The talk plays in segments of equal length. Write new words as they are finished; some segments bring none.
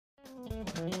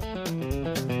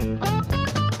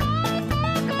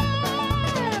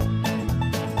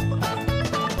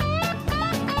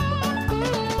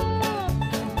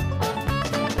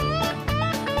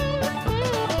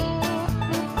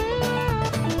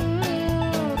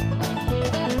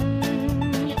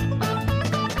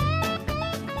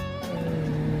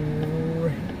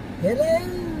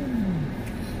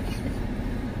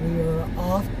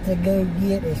to go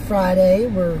get, it's Friday.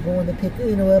 We're going to pick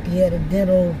Uno up. He had a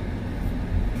dental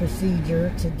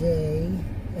procedure today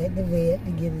at the vet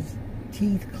to get his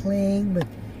teeth cleaned. But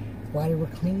while they were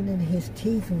cleaning his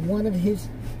teeth, one of his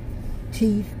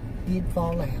teeth did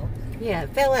fall out. Yeah, it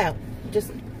fell out.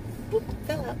 Just whoop,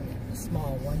 fell out. A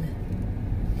small one.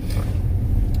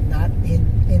 Not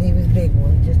any of his big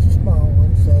ones, just a small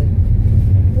one. So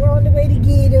we're on the way to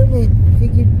get him, and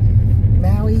figured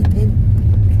Maui's been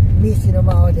missing him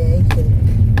all day. So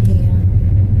yeah,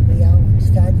 we all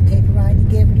decided to take a ride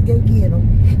together to go get him.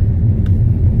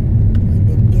 And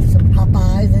then get some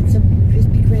Popeyes and some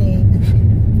Krispy Kreme.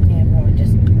 Yeah, probably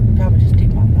just do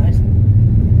Popeyes.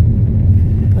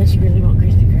 Unless you really want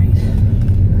Krispy Kreme.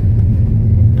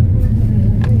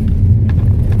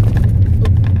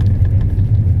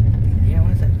 Yeah,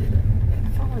 what's that? Is it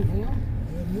falling down?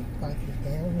 It looks like it's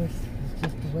down. It's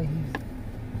just the way he's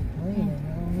playing it.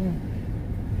 I don't know.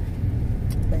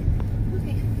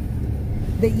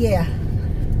 But yeah,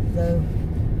 so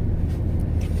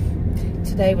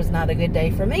today was not a good day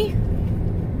for me.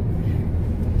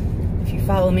 If you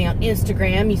follow me on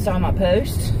Instagram, you saw my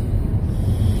post.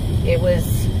 It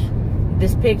was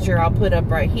this picture I'll put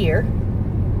up right here.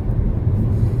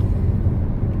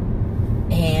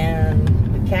 And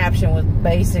the caption was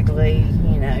basically,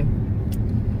 you know,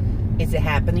 is it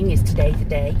happening? Is today the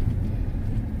day?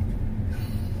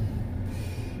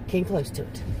 Came close to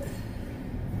it.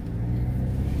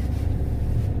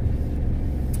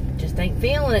 Just ain't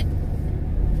feeling it.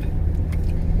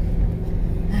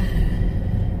 I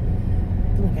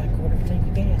got a quarter of a tank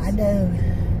of gas. I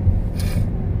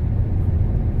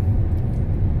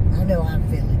know I'm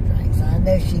feeling drained, so I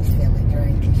know she's feeling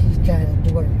drained because she's trying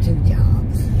to work 2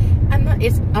 jobs. I'm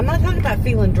not talking about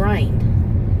feeling drained.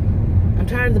 I'm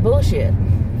tired of the bullshit.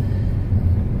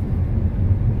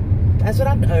 That's what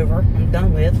I'm over. I'm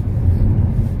done with.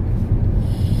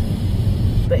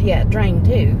 But yeah, drained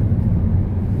too.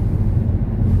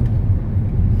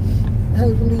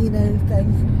 Hopefully, you know, if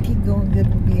things keep going good,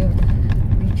 we'll be able to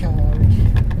recharge.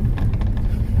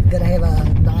 Gonna have a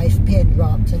nice pin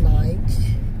drop tonight.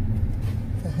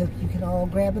 So I hope you can all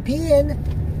grab a pin.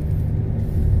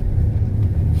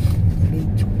 It'll be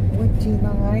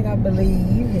 29, I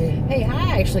believe. And Hey,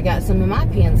 I actually got some of my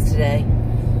pins today.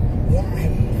 yeah,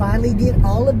 I finally did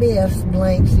all of Beth's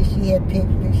blanks that she had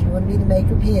picked that she wanted me to make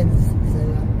her pins. So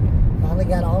I finally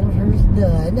got all of hers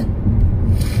done.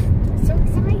 So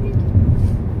excited.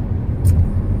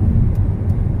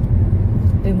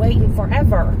 Been waiting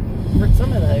forever for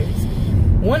some of those.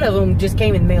 One of them just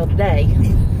came in the mail today.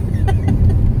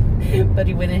 But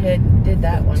he went ahead and did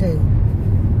that one. 2.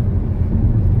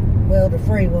 Well, the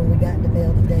free one we got in the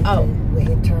mail today, Oh. too. We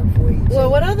had turned for you.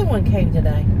 Well, what other one came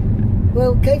today?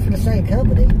 Well, it came from the same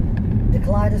company. The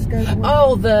Kaleidoscope one.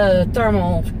 Oh, the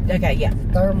thermal. Okay, yeah.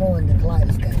 The thermal and the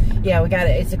Kaleidoscope. Yeah, we got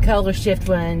it. It's a color shift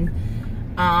one.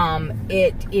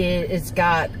 It's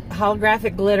got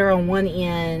holographic glitter on one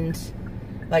end,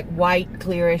 like white,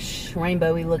 clearish,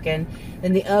 rainbowy looking.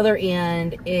 Then the other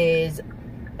end is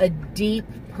a deep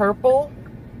purple,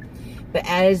 but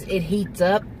as it heats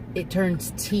up, it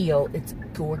turns teal. It's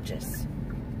gorgeous.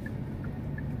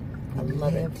 I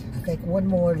love it. I think one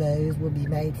more of those will be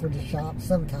made for the shop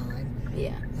sometime.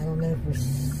 Yeah. I don't know if we're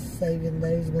saving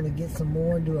those, going to get some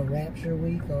more and do a Rapture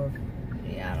week, or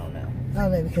Yeah, I don't know. I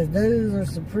don't know, because those are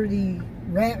some pretty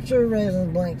Rapture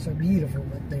resin blanks are beautiful,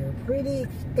 but they're pretty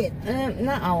expensive.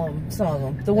 Not all of them. Some of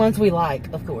them. The ones we like,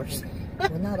 of course.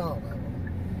 Well, not all of them.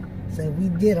 So we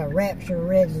did a Rapture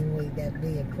resin week. That'd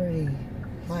be a pretty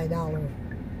high dollar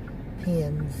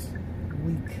pins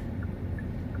week.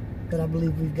 But I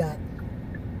believe we've got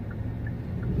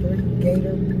 3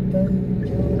 gator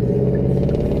bones on there.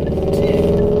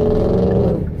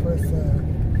 2. Plus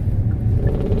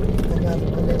another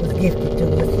one that was gifted to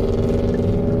us.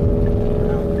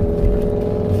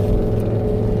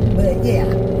 But yeah,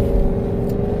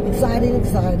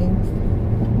 exciting.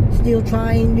 Still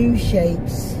trying new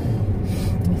shapes.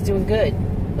 He's doing good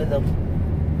with them.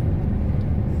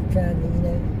 Trying to, you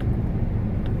know,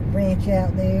 branch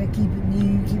out there, keep it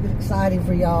new, keep it exciting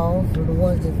for y'all, for the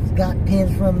ones that got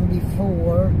pins from me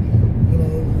before. You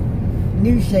know,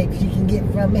 new shapes you can get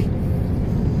from me.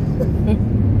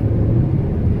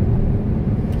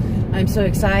 I'm so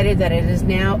excited that it is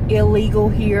now illegal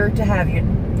here to have your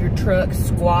truck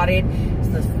squatted. It's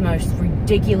the most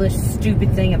ridiculous,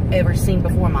 stupid thing I've ever seen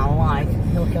before in my life.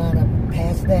 He'll kind of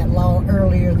pass that law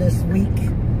earlier this week.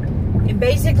 And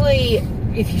basically,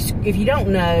 if you don't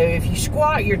know, if you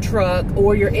squat your truck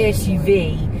or your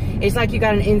SUV, it's like you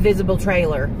got an invisible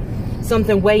trailer.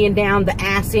 something weighing down the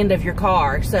ass end of your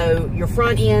car. So your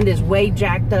front end is way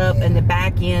jacked up and the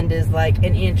back end is like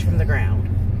an inch from the ground.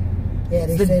 Yeah,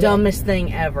 it's the dumbest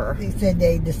thing ever. They said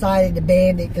they decided to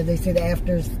ban it because they said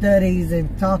after studies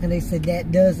and talking, they said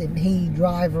that does impede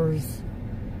drivers.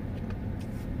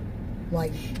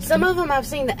 Like some of them, I've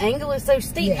seen the angle is so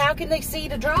steep. Yeah. How can they see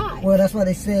to drive? Well, that's what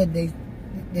they said.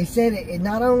 They said it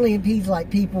not only impedes like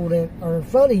people that are in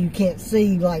front of you can't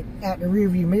see like out the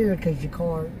rearview mirror because your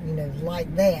car, you know, is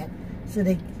like that. So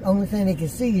the only thing they can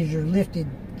see is your lifted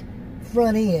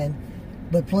front end,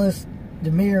 but plus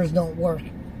the mirrors don't work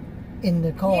in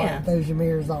the car. Yeah. It throws your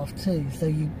mirrors off too. So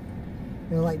you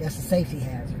know, like that's a safety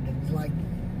hazard. It's like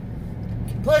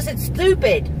plus it's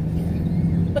stupid.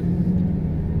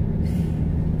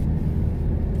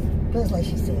 Plus, like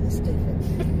she said, it's stupid.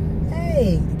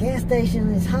 Hey, the gas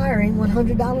station is hiring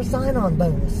 $100 sign-on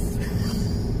bonus.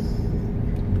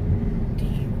 Do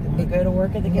you want to go to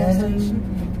work at the gas station?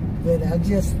 But I've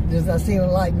seen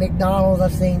like McDonald's.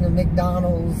 I've seen the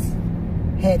McDonald's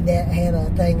had a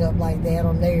thing up like that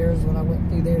on theirs when I went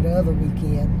through there the other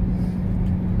weekend.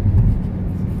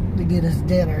 We did us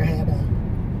dinner, had a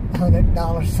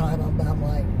 $100 sign-on, but I'm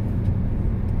like,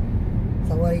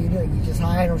 so what are you doing? You just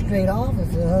hiring them straight off?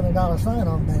 It's a $100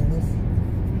 sign-on bonus.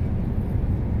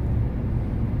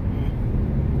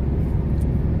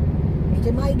 Which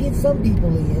they might get some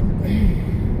people in.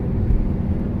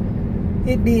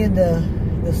 It being the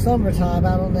summertime,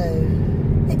 I don't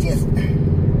know. It just...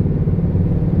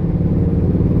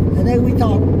 I know we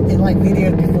talked in like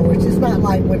videos before. It's just not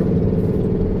like when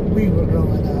we were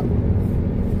growing up.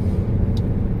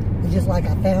 It's just like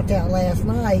I found out last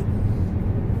night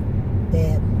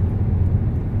that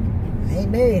I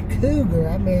ain't married a cougar,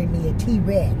 I married me a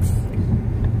T-Rex.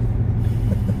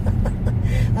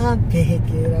 I'm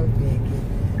picking.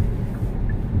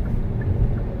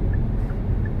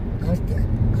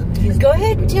 Just go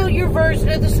ahead and tell your version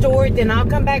of the story, then I'll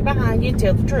come back behind you and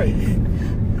tell the truth.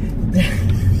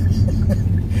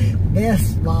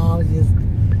 Beth's mom just,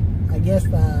 I guess,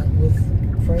 was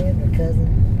a friend or cousin.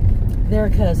 They're a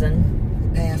cousin.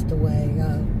 Passed away.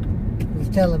 Was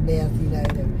telling Beth, you know,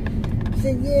 that,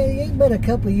 said, yeah, he ain't but a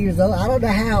couple of years old. I don't know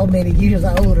how many years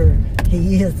older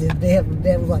he is than Beth. And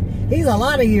Beth was like, he's a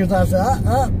lot of years older. I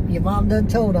said, your mom done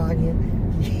told on you.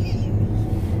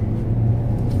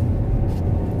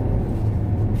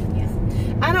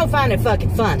 I don't find it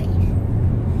fucking funny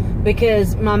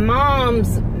because my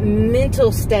mom's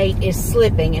mental state is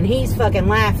slipping and he's fucking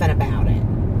laughing about it.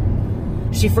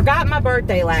 She forgot my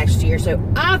birthday last year, so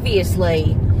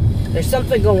obviously there's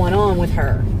something going on with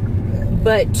her.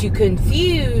 But to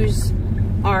confuse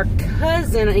our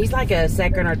cousin, he's like a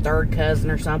second or third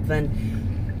cousin or something.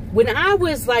 When I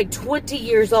was like 20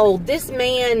 years old, this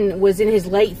man was in his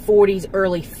late 40s,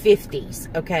 early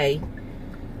 50s, okay?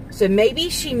 So maybe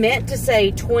she meant to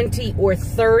say 20 or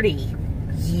 30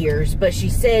 years, but she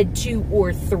said 2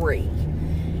 or 3.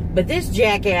 But this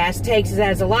jackass takes it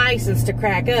as a license to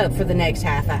crack up for the next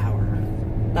half hour.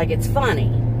 Like it's funny.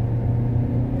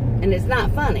 And it's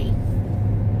not funny.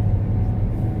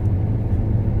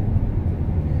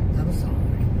 I'm sorry.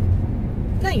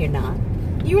 No, you're not.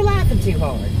 You were laughing too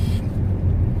hard.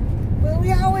 Well,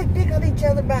 we always pick on each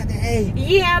other about the age.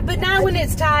 Yeah, but not when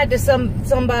it's tied to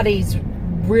somebody's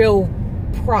real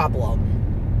problem.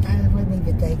 I wasn't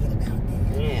even thinking about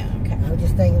that. Yeah, okay. I was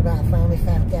just thinking about I finally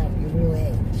found out your real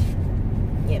age.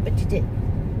 Yeah, but you did.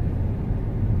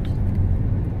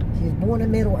 She was born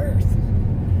in Middle Earth.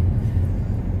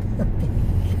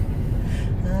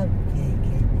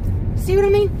 I'm See what I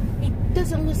mean? He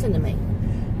doesn't listen to me.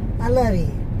 I love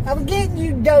you. I was getting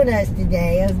you donuts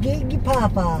today. I was getting you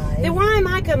Popeyes. Then why am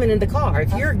I coming in the car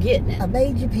if you're getting it? I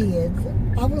made you pins.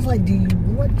 I was like, do you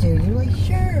want to? You're like,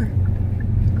 sure.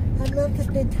 I'd love to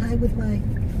spend time with my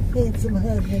handsome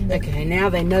husband. Okay, now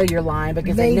they know you're lying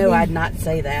because they know I'd not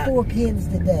say that. 4 pins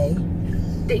today.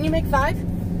 Didn't you make 5? Did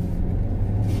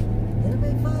I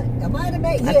make 5? I might have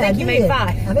made, I think you made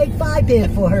 5. I made 5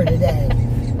 pins for her today.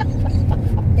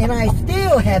 And I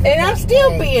still haven't. And I'm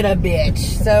still being a bitch.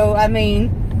 So, I mean.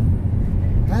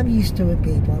 I'm used to it,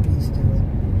 people. I'm used to it.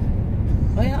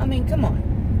 Well, I mean, come on.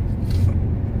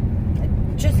 I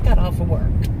just got off of work.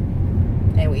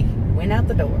 And we went out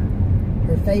the door.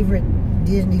 Her favorite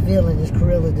Disney villain is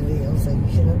Cruella de Vil, so you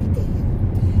should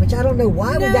understand. Which I don't know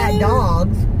why we got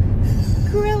dogs.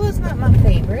 Cruella's not my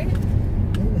favorite.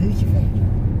 Who's your favorite?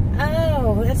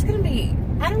 Oh, that's going to be...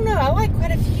 I don't know. I like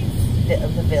quite a few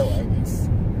of the villains.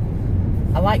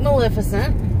 I like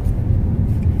Maleficent.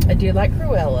 I do like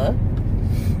Cruella.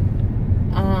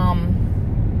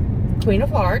 Queen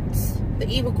of Hearts. The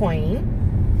Evil Queen.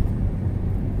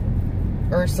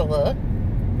 Ursula.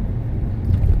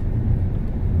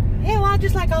 Hell, I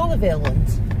just like all the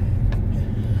villains.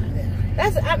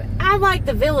 I like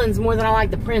the villains more than I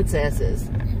like the princesses.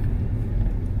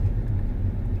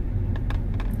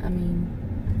 I mean,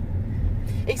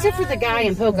 except for the guy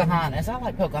in Pocahontas. I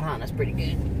like Pocahontas pretty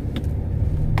good.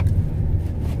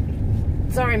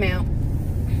 Sorry, Mel.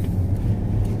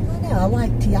 I know, I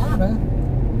like Tiana.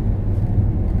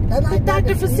 But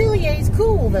Dr. Facilier is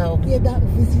cool, though. Yeah, Dr.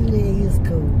 Facilier is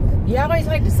cool. You always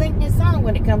like to sing his song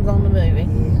when it comes on the movie.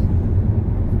 Yeah.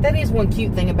 That is one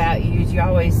cute thing about you, is you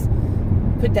always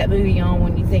put that movie on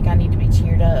when you think I need to be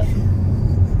cheered up.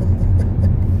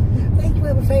 Thank you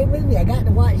for my favorite movie. I got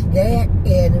to watch that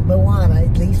and Moana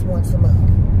at least once a month.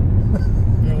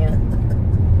 Yeah.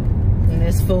 And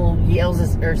this fool yells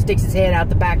or sticks his head out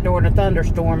the back door in a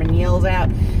thunderstorm and yells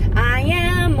out, "I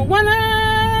am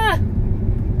Moana!"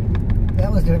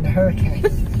 That was during the hurricane.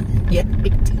 Yeah, he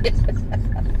did.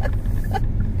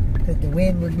 That the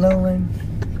wind was blowing.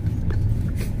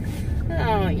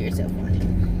 Oh, you're so funny.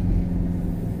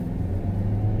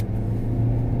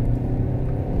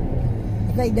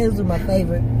 I think those are my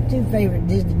two favorite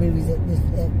Disney movies at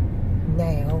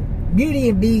now. Beauty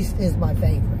and Beast is my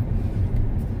favorite.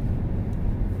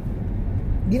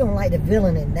 You don't like the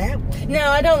villain in that one? No,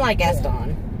 I don't like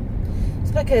Gaston.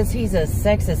 It's because he's a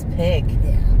sexist pig.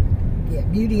 Yeah,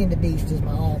 Beauty and the Beast is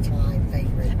my all-time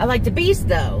favorite. I like the Beast,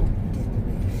 though.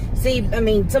 See, I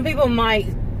mean, some people might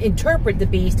interpret the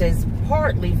Beast as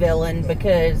partly villain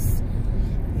because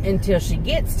until she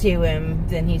gets to him,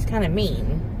 then he's kind of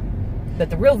mean. But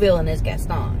the real villain is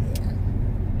Gaston.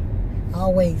 Yeah. I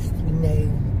always,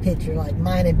 picture like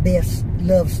mine and Biff's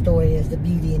love story as the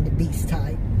Beauty and the Beast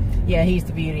type. Yeah, he's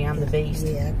the beauty, I'm the beast.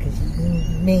 Yeah, because he's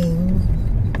mean,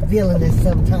 villainous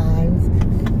sometimes.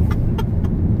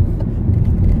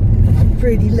 I'm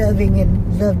pretty loving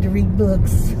and love to read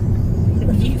books.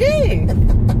 You do.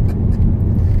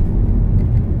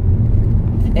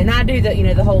 And I do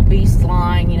the whole beast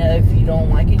line, if you don't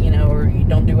like it, or you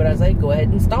don't do what I say, go ahead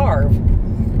and starve.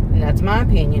 And that's my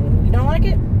opinion. You don't like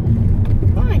it?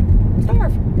 Fine.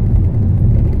 Starve.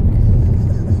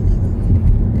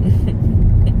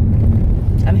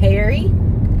 I'm Harry.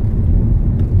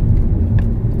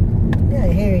 Yeah,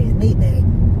 Harry is neat name.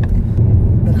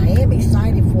 But I am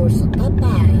excited for some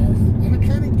Popeyes. And I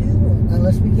kind of do.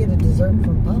 Unless we get a dessert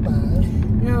from Popeyes.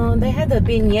 No, they have the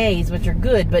beignets, which are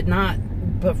good, but not...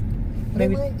 But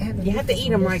maybe you have to eat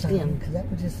them right then. Because that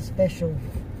was just a special...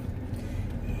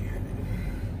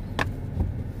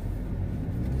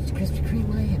 Krispy Kreme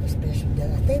might have a special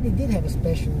day. I think they did have a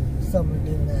special summer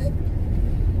doing that.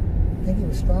 I think it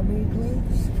was strawberry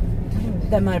glaze. I don't know.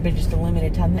 That might have been just a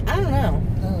limited time thing. I don't know.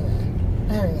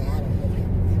 I don't know.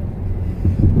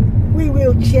 We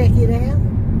will check it out.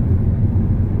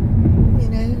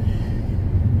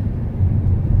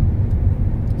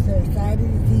 So excited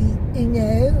to see,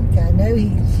 I know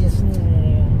he's just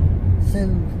so...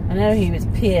 I know he was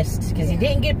pissed because he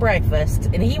didn't get breakfast,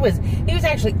 and he was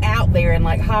actually out there and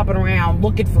hopping around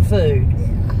looking for food,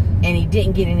 and he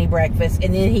didn't get any breakfast,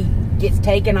 and then he gets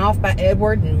taken off by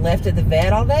Edward and left at the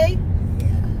vet all day,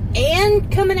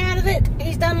 and coming out of it,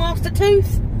 he's done lost a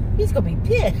tooth. He's gonna be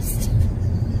pissed.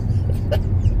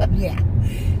 Yeah,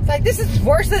 it's like, this is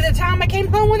worse than the time I came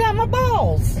home without my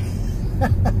balls.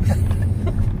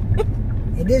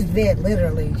 And this vet,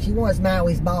 literally, she wants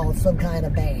Maui's balls some kind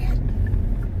of bad.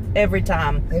 Every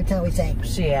time we say,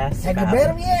 she asks, have you bred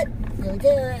them yet?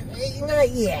 Not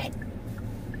yet.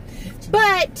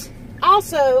 But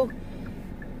also,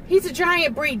 he's a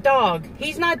giant breed dog.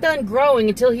 He's not done growing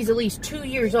until he's at least 2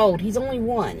 years old. He's only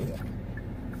 1.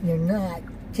 You're not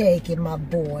taking my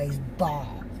boy's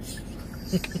balls.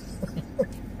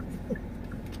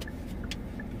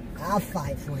 I'll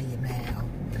fight for you now.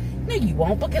 No, you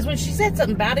won't, because when she said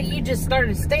something about it, you just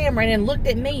started stammering and looked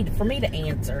at me for me to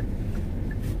answer.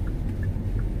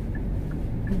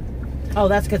 Oh,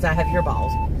 that's because I have your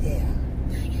balls. Yeah.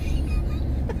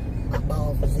 My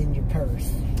balls was in your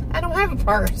purse. I don't have a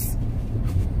purse.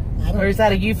 Or is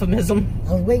that a euphemism?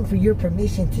 I was waiting for your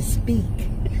permission to speak.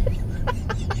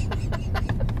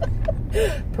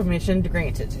 Permission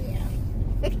granted.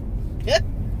 Yeah.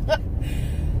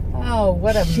 Oh,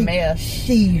 what a mess.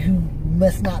 She who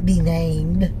must not be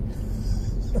named.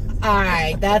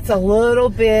 Alright, that's a little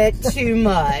bit too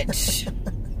much.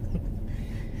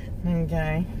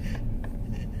 Okay.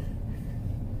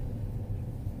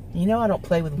 You know I don't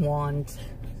play with wands.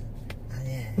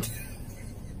 Yeah.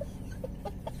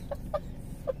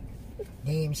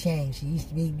 Damn shame. She used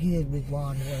to be good with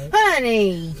wand work.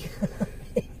 Honey!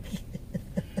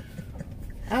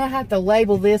 I'm gonna have to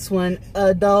label this one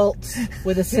adults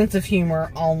with a sense of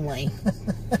humor only.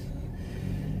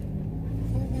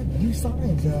 New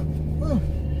signs up. Huh.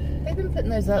 They've been putting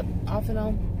those up off and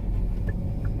on.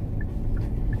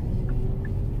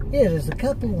 Yeah, there's a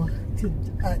couple.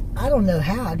 I don't know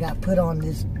how I got put on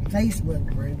this Facebook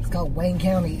group. It's called Wayne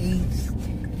County Eats.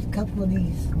 There's a couple of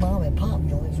these mom and pop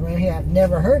joints around here I've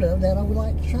never heard of that I would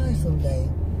like to try someday.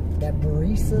 That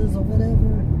baristas or whatever.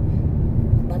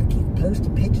 I'm about to keep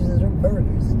posting pictures of their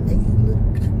burgers, and they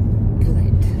look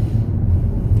good.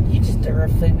 You just are a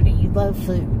foodie. You love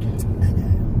food. I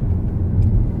know.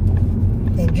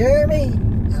 And Jeremy,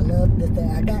 I love that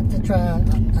I got to try.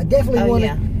 I definitely want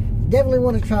to. Definitely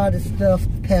want to try the stuffed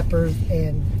peppers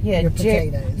and your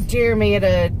potatoes. Jeremy at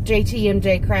a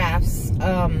JTMJ Crafts,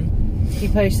 he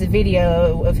posted a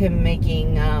video of him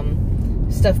making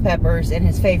stuffed peppers and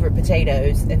his favorite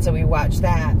potatoes, and so we watched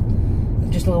that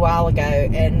just a little while ago,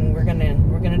 and we're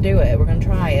gonna do it. We're gonna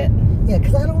try it. Yeah,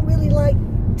 because I don't really like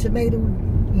tomato,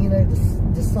 you know,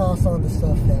 the sauce on the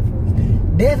stuffed peppers.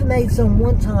 Bev made some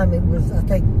one time. It was, I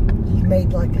think, he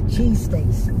made like a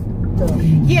cheesesteak stuff.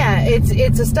 Yeah,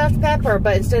 it's a stuffed pepper,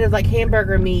 but instead of like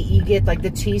hamburger meat, you get like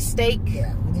the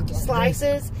cheesesteak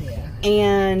slices,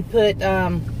 and put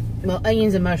well,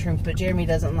 onions and mushrooms. But Jeremy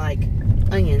doesn't like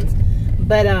onions.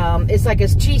 But it's like a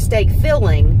cheesesteak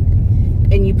filling,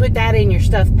 and you put that in your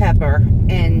stuffed pepper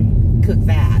and cook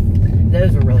that.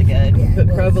 Those are really good. Yeah, put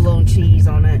provolone cheese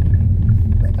on it.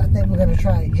 I think we're gonna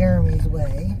try it Jeremy's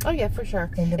way. Oh yeah, for sure.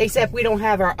 Except we don't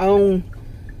have our own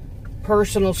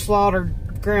personal slaughtered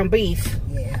ground beef.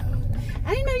 Yeah.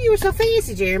 I didn't know you were so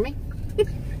fancy, Jeremy.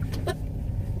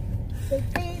 So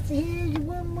fancy, here's you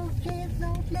one more chance,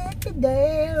 don't let me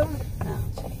down. Oh,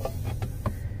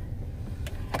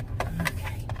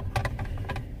 okay.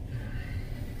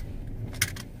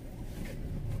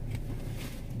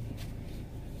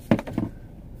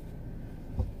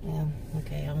 Yeah,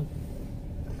 okay, I'll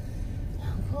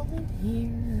go in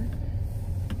here.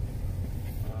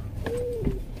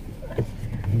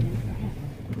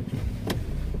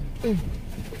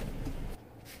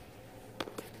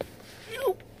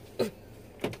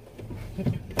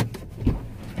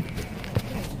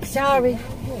 Sorry.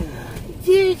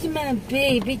 There's my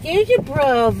baby. There's your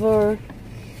brother.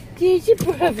 There's your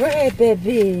brother. Hey,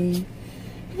 baby.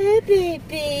 Hey,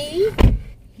 baby.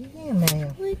 Yeah,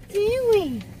 man. What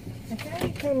doing? I gotta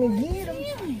come and get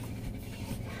him.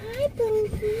 Hi,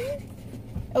 Bunky.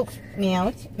 Oh,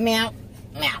 meow, meow,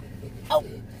 meow. Oh,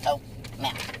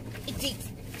 meow. It's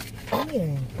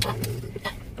Yeah.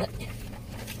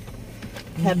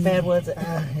 How bad was it?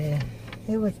 Yeah.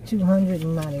 It was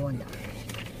 $291.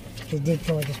 They did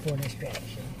charge us for an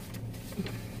extraction.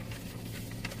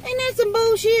 Ain't that some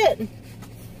bullshit?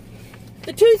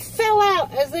 The tooth fell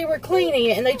out as they were cleaning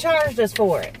it, and they charged us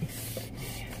for it.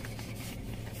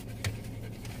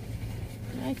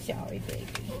 I'm sorry, baby.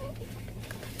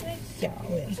 I'm sorry.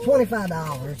 Yeah, it's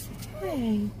 $25.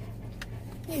 Hey.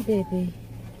 Hey, baby.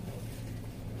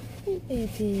 Hey,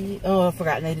 baby. Oh, I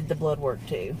forgot they did the blood work,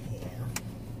 too. Yeah.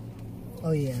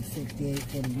 Oh, yeah, 68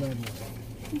 for the blood work.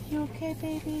 You okay,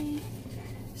 baby?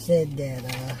 Said that,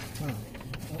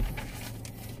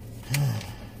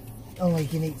 only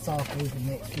can eat soft food for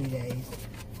the next few days.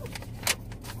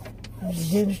 The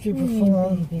dentistry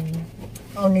performed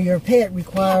on your pet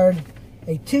required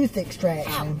a tooth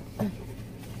extraction.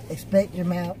 Expect your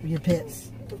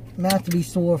pet's mouth to be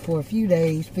sore for a few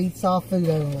days. Feed soft food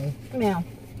only. Meow.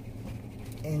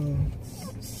 And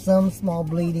some small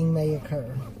bleeding may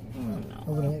occur No.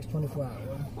 over the next 24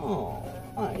 hours. Oh,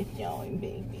 I'm sorry,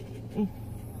 baby.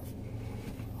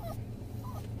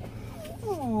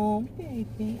 Oh,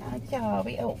 baby, I'm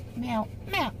sorry. Oh, meow,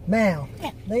 meow. Mal,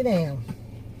 lay down.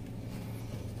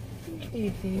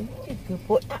 Baby, you're a good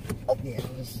boy. Oh. Yeah,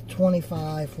 it was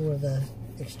 $25 for the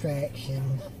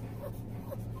extraction.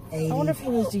 $80. I wonder if he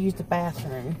was to use the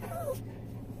bathroom.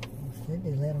 Said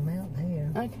they let them out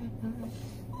there. Okay, all right.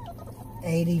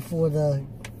 $80 for the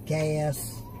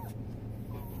gas.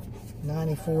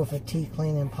 $94 for teeth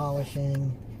cleaning and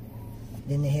polishing.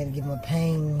 Then they had to give them a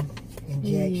pain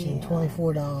injection, Yeah.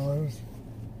 $24.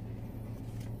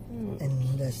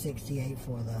 And the $68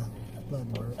 for the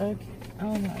blood work. Okay.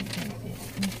 Oh my goodness.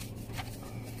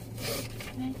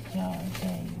 That's all,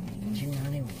 baby.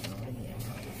 $291,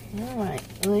 yeah. All right,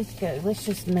 let's go. Let's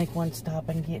just make one stop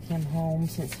and get him home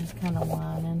since he's kind of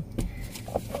whining.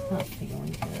 Not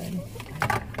feeling good.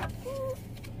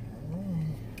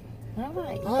 All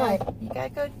right. You gotta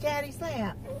go to Daddy's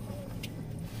lap.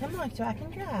 Come on, so I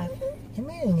can drive. Come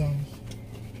here, guys.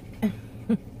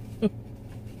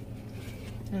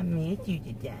 I miss you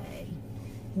today.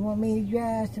 You want me to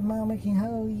drive so Mama can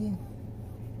hold you?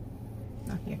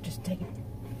 Oh, here, just take it.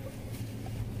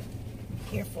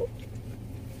 Careful.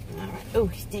 All right. Oh,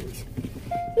 he stinks.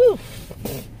 Ooh.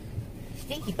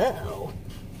 Stinky bow.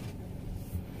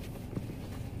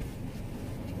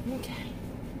 Okay.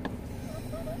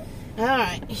 All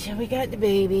right. So we got the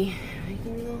baby. We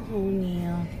can go home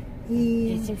now.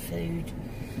 Yeah. Get some food.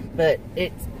 But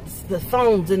it's the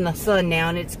phone's in the sun now,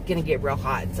 and it's gonna get real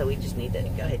hot. So we just need to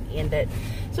go ahead and end it.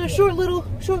 So a short little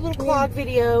Clog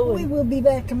video. We will be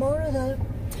back tomorrow, though.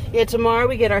 Yeah, tomorrow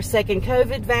we get our second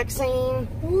COVID vaccine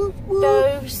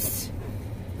dose.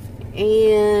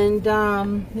 And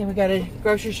then we got a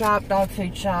grocery shop, dog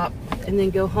food shop, and then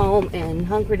go home and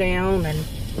hunker down and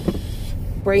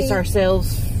brace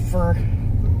ourselves for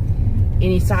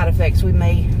any side effects we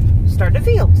may start to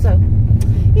feel. So,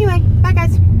 anyway, bye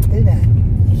guys. Good night.